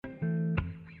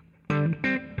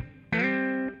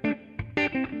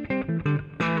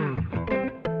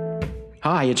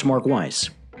Hi, it's Mark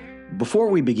Weiss. Before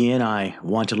we begin, I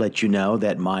want to let you know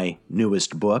that my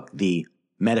newest book, The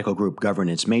Medical Group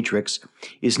Governance Matrix,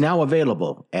 is now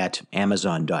available at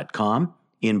Amazon.com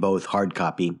in both hard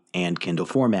copy and Kindle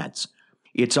formats.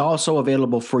 It's also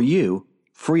available for you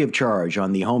free of charge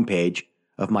on the homepage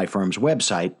of my firm's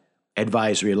website,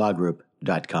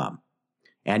 advisorylawgroup.com.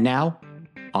 And now,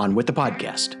 on with the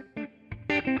podcast.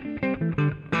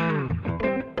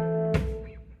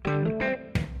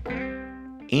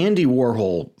 Andy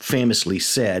Warhol famously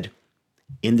said,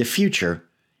 "In the future,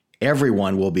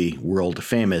 everyone will be world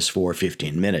famous for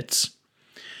 15 minutes.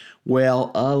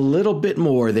 Well, a little bit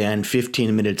more than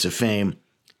 15 minutes of fame,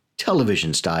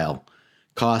 television style,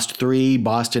 cost 3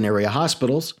 Boston area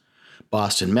hospitals,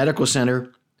 Boston Medical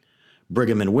Center,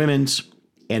 Brigham and Women's,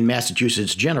 and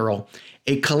Massachusetts General,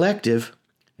 a collective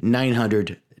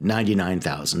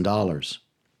 $999,000.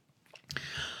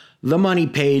 The money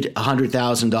paid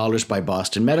 $100,000 by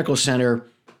Boston Medical Center,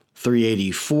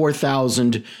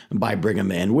 $384,000 by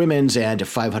Brigham and Women's, and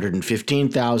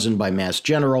 $515,000 by Mass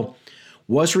General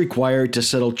was required to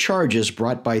settle charges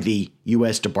brought by the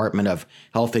U.S. Department of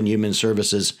Health and Human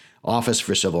Services Office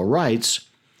for Civil Rights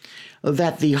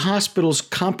that the hospitals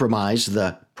compromised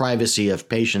the privacy of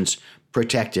patients'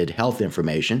 protected health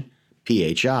information,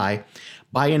 PHI,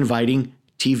 by inviting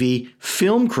TV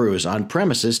film crews on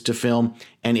premises to film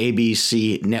an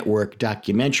ABC network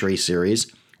documentary series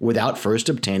without first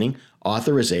obtaining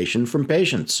authorization from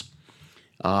patients.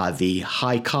 The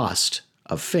high cost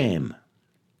of fame.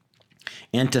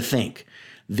 And to think,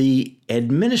 the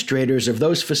administrators of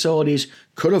those facilities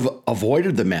could have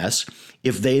avoided the mess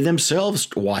if they themselves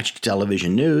watched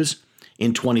television news.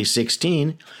 In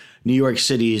 2016, New York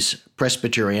City's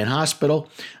Presbyterian Hospital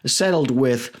settled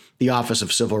with the Office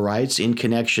of Civil Rights in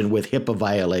connection with HIPAA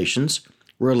violations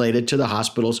related to the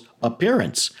hospital's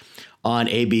appearance on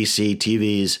ABC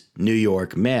TV's New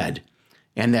York Med.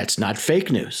 And that's not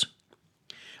fake news.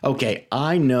 Okay,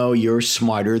 I know you're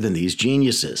smarter than these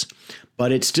geniuses,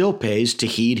 but it still pays to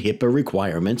heed HIPAA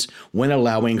requirements when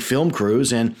allowing film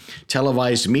crews and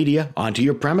televised media onto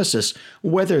your premises,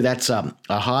 whether that's a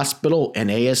hospital, an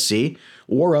ASC,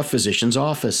 or a physician's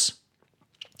office.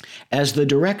 As the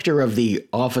director of the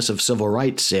Office of Civil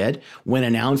Rights said when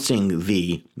announcing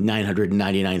the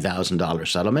 $999,000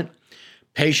 settlement,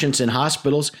 patients in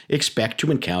hospitals expect to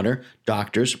encounter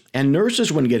doctors and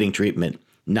nurses when getting treatment,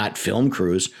 not film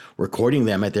crews recording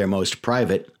them at their most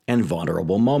private and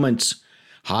vulnerable moments.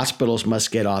 Hospitals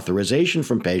must get authorization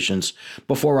from patients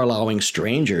before allowing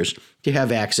strangers to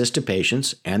have access to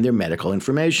patients and their medical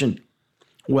information.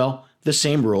 Well, the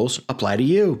same rules apply to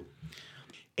you.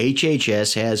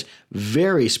 HHS has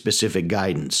very specific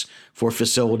guidance for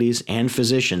facilities and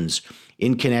physicians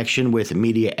in connection with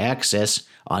media access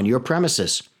on your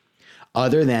premises.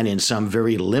 Other than in some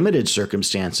very limited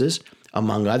circumstances,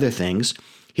 among other things,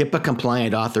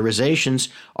 HIPAA-compliant authorizations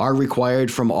are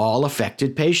required from all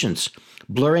affected patients.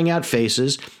 Blurring out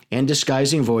faces and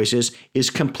disguising voices is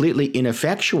completely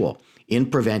ineffectual in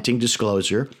preventing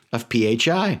disclosure of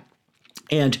PHI.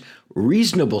 And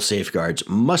reasonable safeguards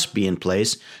must be in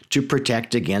place to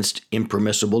protect against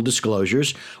impermissible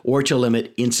disclosures or to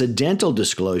limit incidental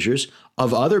disclosures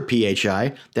of other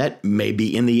PHI that may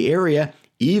be in the area,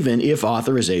 even if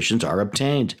authorizations are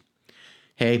obtained.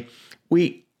 Hey,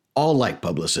 we all like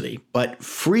publicity, but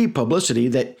free publicity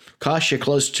that costs you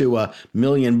close to $1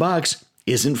 million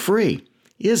isn't free,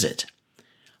 is it?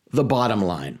 The bottom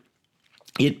line,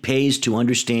 it pays to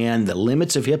understand the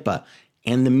limits of HIPAA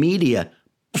and the media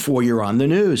before you're on the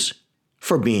news,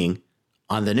 for being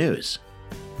on the news.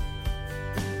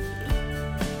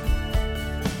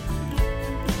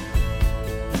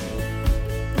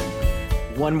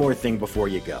 One more thing before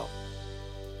you go.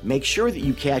 Make sure that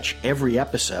you catch every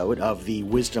episode of the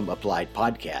Wisdom Applied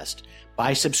podcast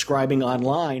by subscribing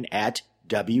online at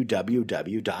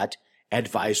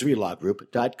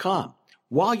www.advisorylawgroup.com.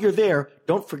 While you're there,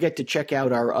 don't forget to check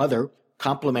out our other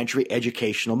complimentary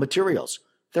educational materials.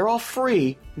 They're all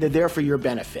free, and they're there for your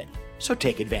benefit, so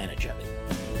take advantage of it.